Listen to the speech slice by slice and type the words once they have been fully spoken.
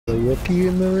a rookie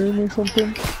in the room or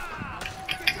something?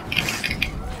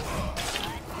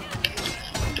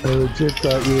 I legit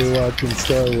thought you were watching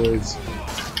Star Wars.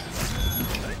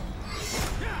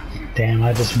 Damn,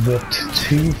 I just whipped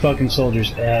 2 fucking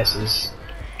soldiers' asses.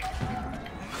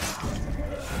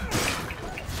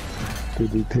 Did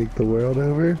he take the world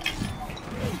over?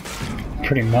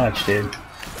 Pretty much, dude.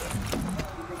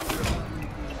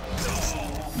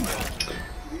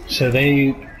 So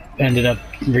they ended up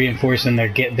reinforcing the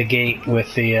gate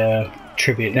with the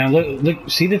tribute. Now look,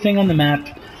 see the thing on the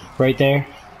map right there?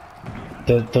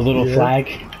 The little flag?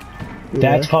 Yeah.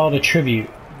 That's called a tribute.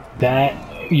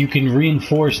 That you can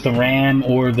reinforce the ram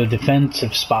or the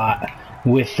defensive spot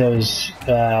with those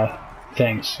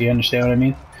things. You understand what I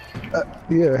mean?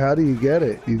 Yeah, how do you get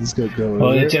it? You just gotta go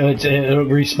well, over it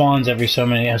respawns every so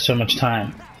much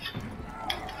time.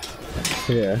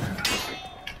 Yeah.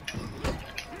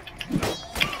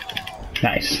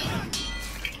 Nice.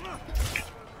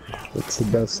 That's the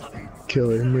best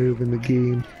killer move in the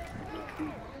game.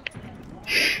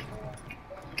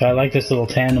 I like this little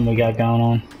tandem we got going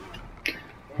on.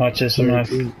 Watch this, I'm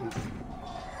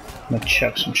gonna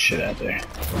chuck some shit out there.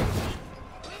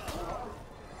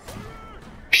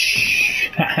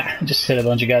 Just set a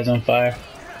bunch of guys on fire.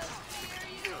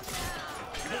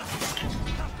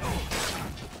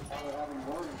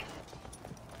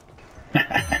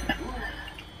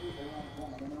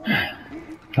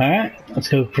 Alright, let's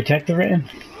go protect the ram.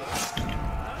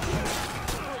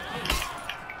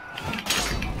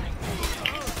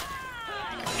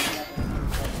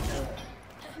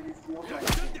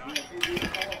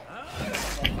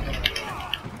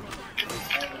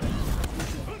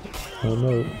 Oh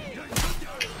no.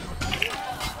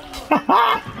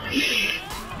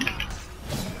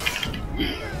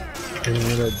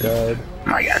 And I died.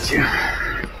 I got you.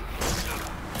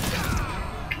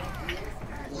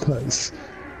 Nice.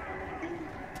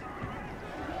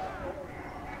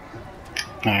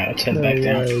 Alright, let's head back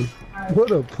down.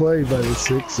 What a play by the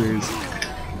Sixers.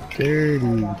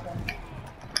 Dirty.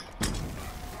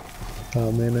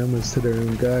 Oh man, I almost hit our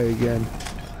own guy again.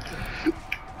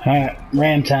 Alright,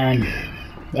 ram time.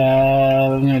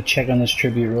 I'm gonna check on this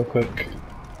tribute real quick.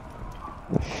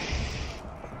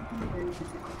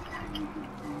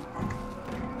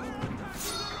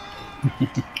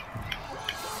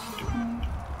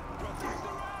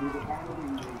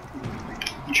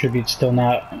 Tribute's still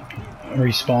not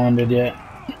responded yet.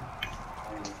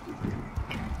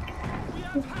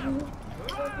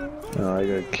 Oh, I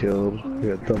got killed.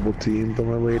 I got double teamed on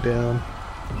my way down.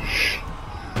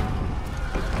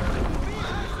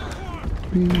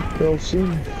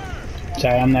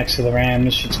 Sorry, I'm next to the ram.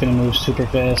 This shit's gonna move super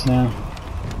fast now.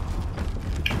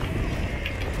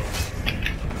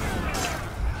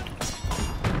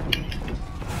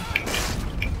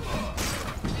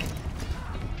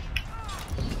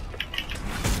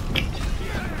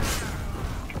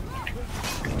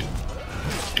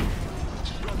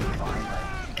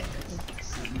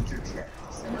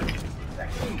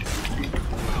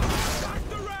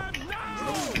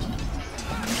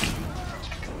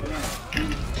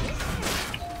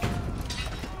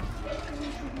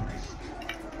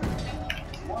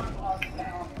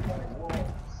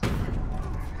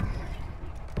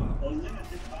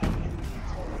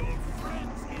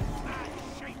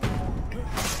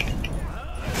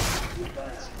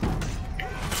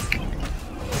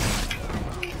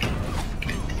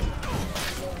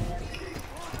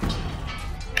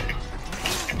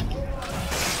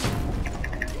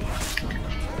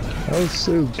 That was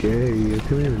so gay, I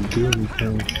couldn't even do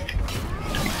anything.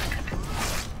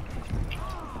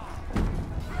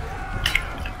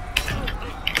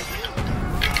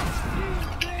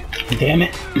 Damn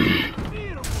it.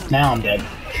 Now I'm dead.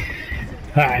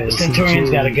 Alright, the Centurion's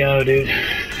gotta go, dude.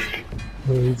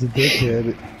 Well, he's a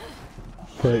dickhead.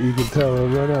 But you can tell he'll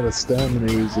run out of stamina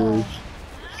easily.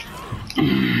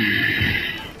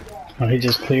 Well, he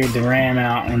just cleared the ram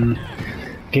out and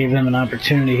gave them an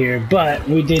opportunity here, but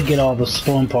we did get all the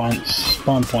spawn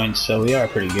points, so we are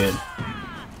pretty good.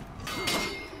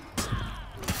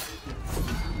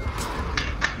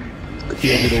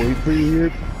 You want me to wait for you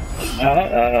here?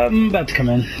 I'm about to come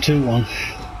in. 2-1.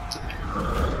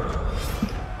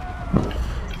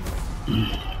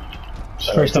 It's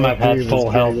the first time I've had full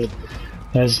health.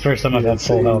 It's the first time I've had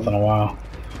full health in a while.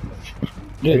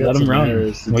 Dude, let him run.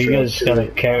 Well, you guys just gotta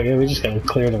carry. We just gotta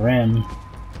clear the rim.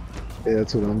 Yeah,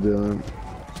 that's what I'm doing.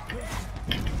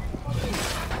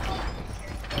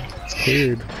 It's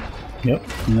cleared. Yep.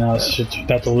 Now it's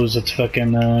about to lose its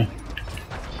fucking. Hey,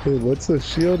 what's the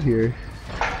shield here?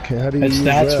 Okay, how do you use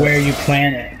that's that? where you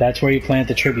plant it. That's where you plant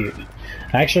the tribute.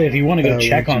 Actually, if you want to go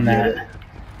check on that,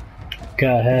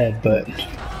 Go ahead, but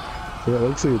Yeah, it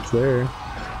looks like it's there.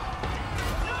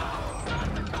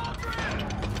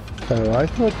 Oh, I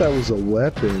thought that was a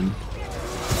weapon.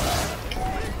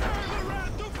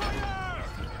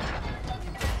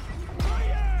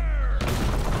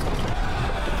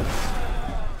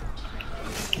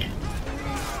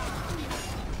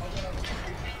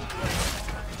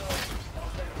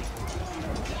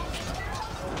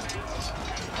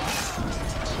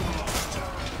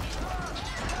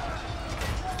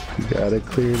 Got it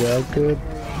cleared out good.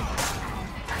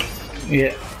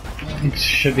 yeah, it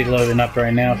should be loading up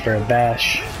right now for a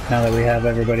bash. Now that we have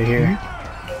everybody here.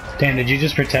 Damn, did you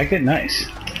just protect it? Nice.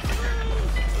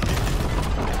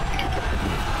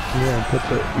 Yeah, put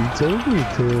the. You told me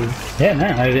to. Yeah, no,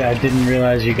 I didn't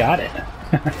realize you got it.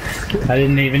 I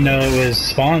didn't even know it was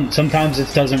spawned. Sometimes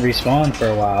it doesn't respawn for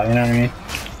a while, you know what I mean?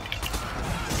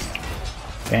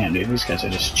 Damn, dude, these guys are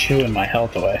just chewing my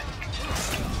health away.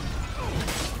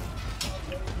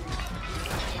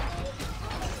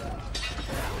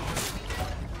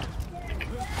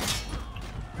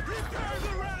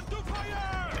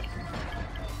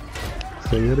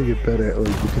 So you gotta get better at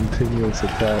like the continuous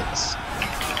attacks.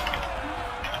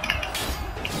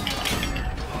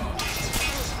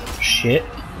 Shit.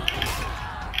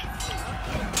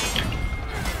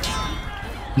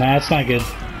 Nah, that's not good.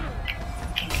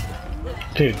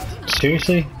 Dude,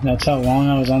 seriously? That's how long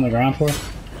I was on the ground for?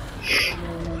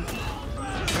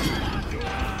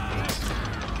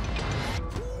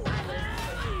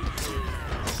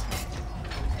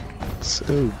 It's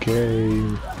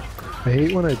okay. I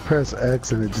hate when I press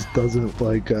X and it just doesn't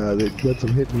like it lets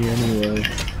them hit me anyway.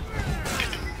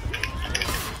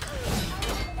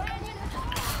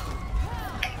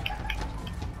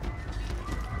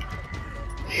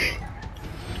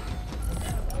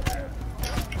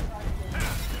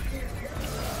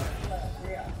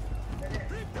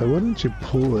 Why wouldn't you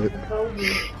pull it?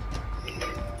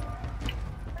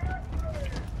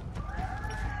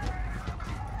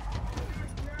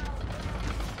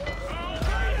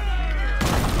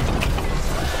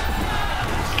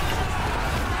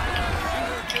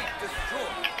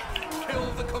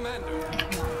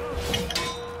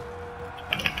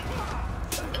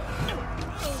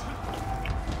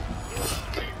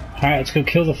 Alright, let's go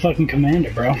kill the fucking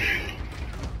commander, bro.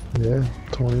 Yeah,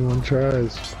 21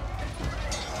 tries.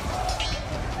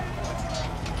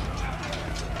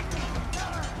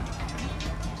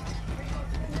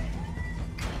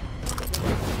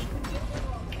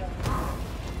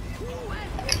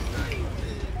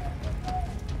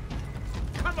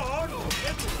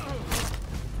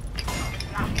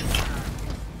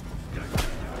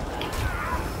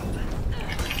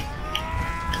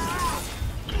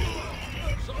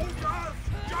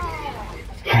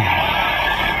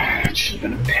 Should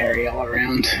have been a parry all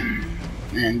around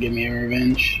and give me a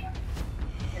revenge.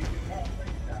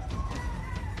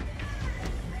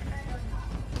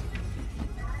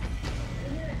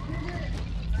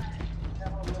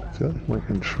 I feel like my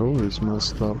controller's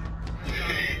messed up.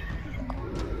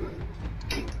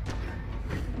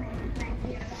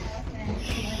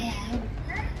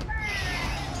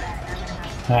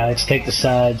 Alright, let's take the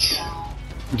sides.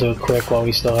 Do it quick while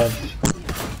we still have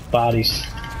bodies.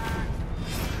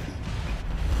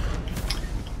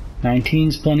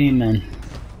 19's plenty of men.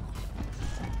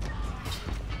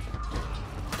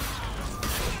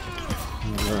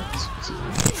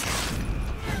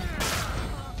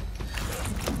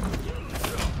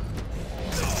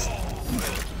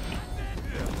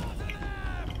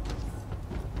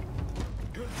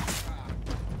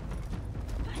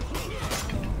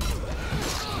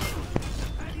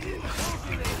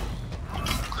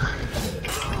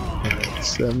 That's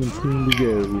 17 to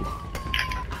go.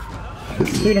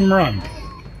 Let him run.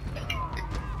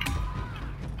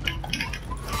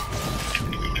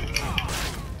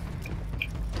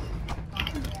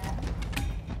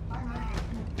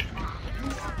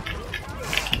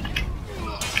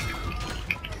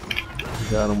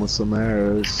 Got him with some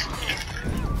arrows.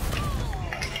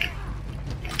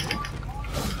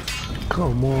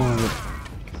 Come on.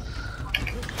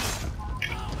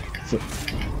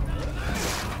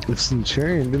 If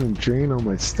Centurion didn't drain all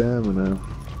my stamina,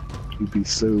 he'd be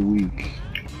so weak.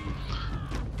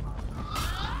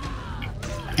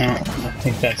 I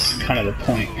think that's kind of the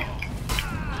point.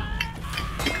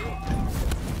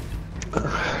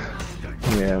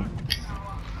 Yeah.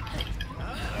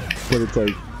 But it's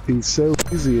like, he's so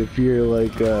easy if you're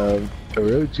like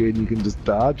Orochi and you can just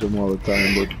dodge him all the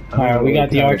time. But Alright, we got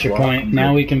the archer point.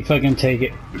 Now we can fucking take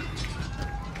it.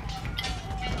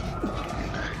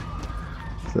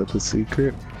 Is that the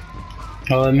secret?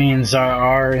 Well, it means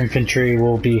our infantry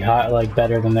will be hot, like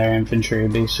better than their infantry,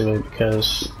 basically,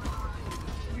 because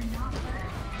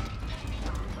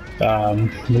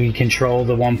we control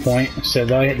the 1 point. So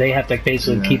they have to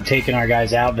basically keep taking our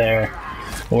guys out there,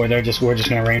 or we're just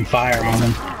gonna rain fire on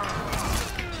them.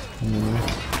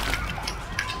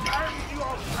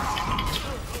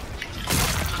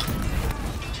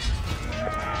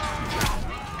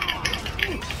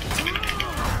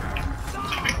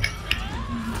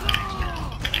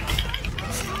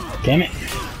 Damn it.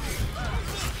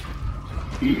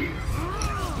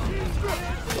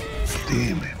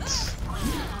 Damn it.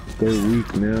 They're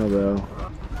weak now, though.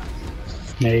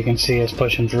 Now you can see us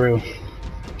pushing through.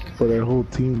 But our whole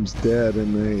team's dead,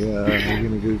 and they're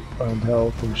gonna go find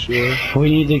health, I'm sure. We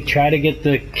need to try to get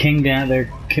the king down, their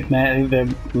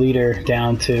leader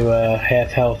down to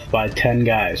half health by 10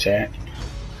 guys, right?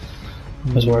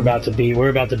 Because we're about to be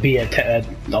at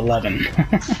 11.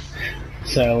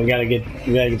 So we gotta get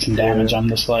some damage on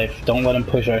this life. Don't let him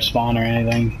push our spawn or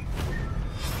anything.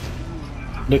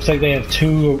 Looks like they have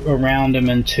 2 around him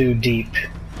and 2 deep.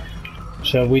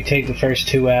 So if we take the first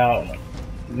 2 out,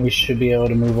 we should be able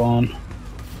to move on.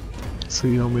 So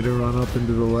you want me to run up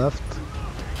into the left?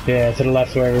 Yeah, to the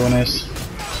left where everyone is.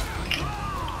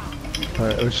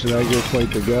 Alright, or should I go fight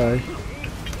the guy?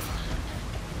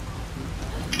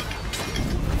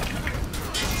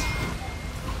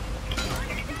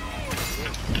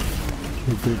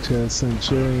 Big chance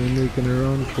Centurion making a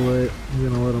run for it. I'm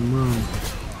gonna let him run.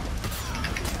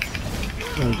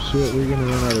 Oh shit, we're gonna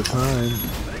run out of time.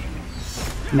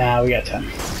 Nah, we got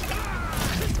time.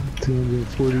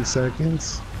 240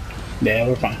 seconds. Yeah,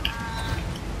 we're fine.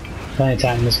 Plenty of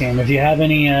time in this game. If you have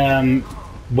any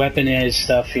weaponized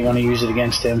stuff, you want to use it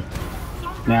against him,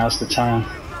 now's the time.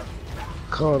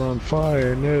 Caught on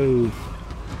fire, no.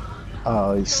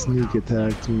 Oh, he sneak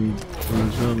attacked me when I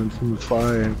was running from the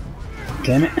fire.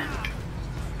 Damn it.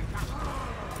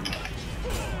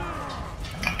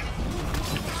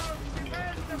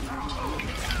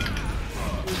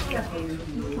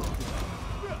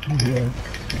 Yeah.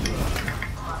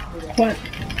 What?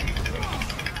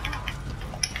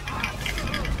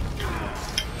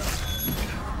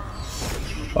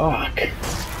 Fuck.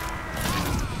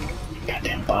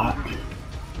 Goddamn bot.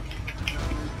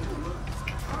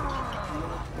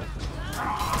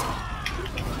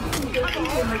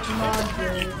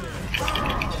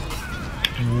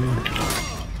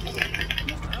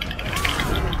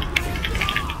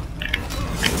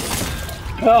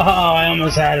 Oh, I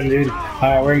almost had him, dude.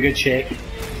 Alright, we're in good shape.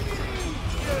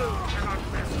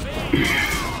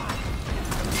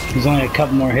 There's only a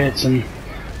couple more hits and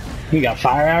we got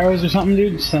fire arrows or something,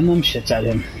 dude. Send them shits at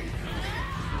him.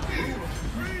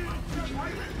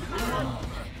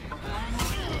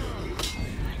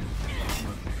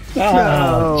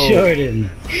 Oh, no. Jordan.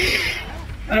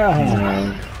 Oh.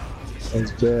 No,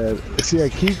 that's bad. See, I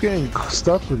keep getting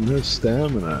stuck with no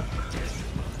stamina.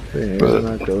 Dang, I'm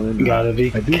not going. You gotta be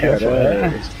careful.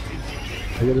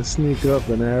 I gotta sneak up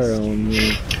an arrow on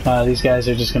me. These guys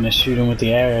are just gonna shoot him with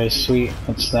the arrows. Sweet.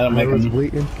 That'll make I was them...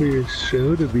 waiting for your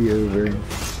show to be over.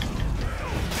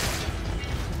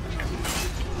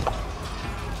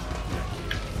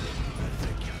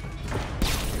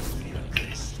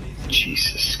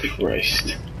 Jesus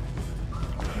Christ.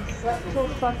 Slept till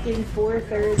fucking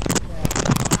 4:30.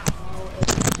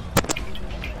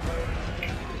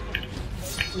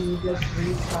 You just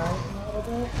restart a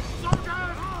little bit?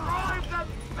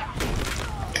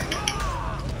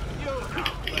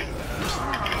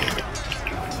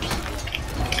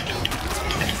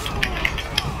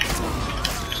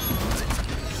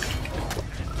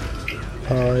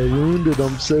 I wounded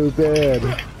him so bad.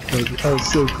 I was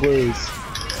so close.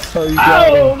 Oh, you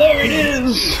got him. There it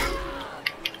is!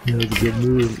 That was a good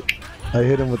move. I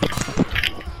hit him with the...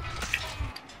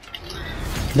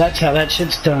 That's how that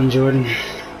shit's done, Jordan.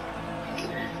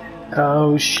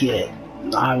 Oh shit.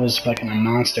 I was fucking a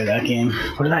monster that game.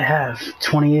 What did I have?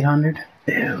 2800?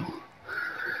 Ew.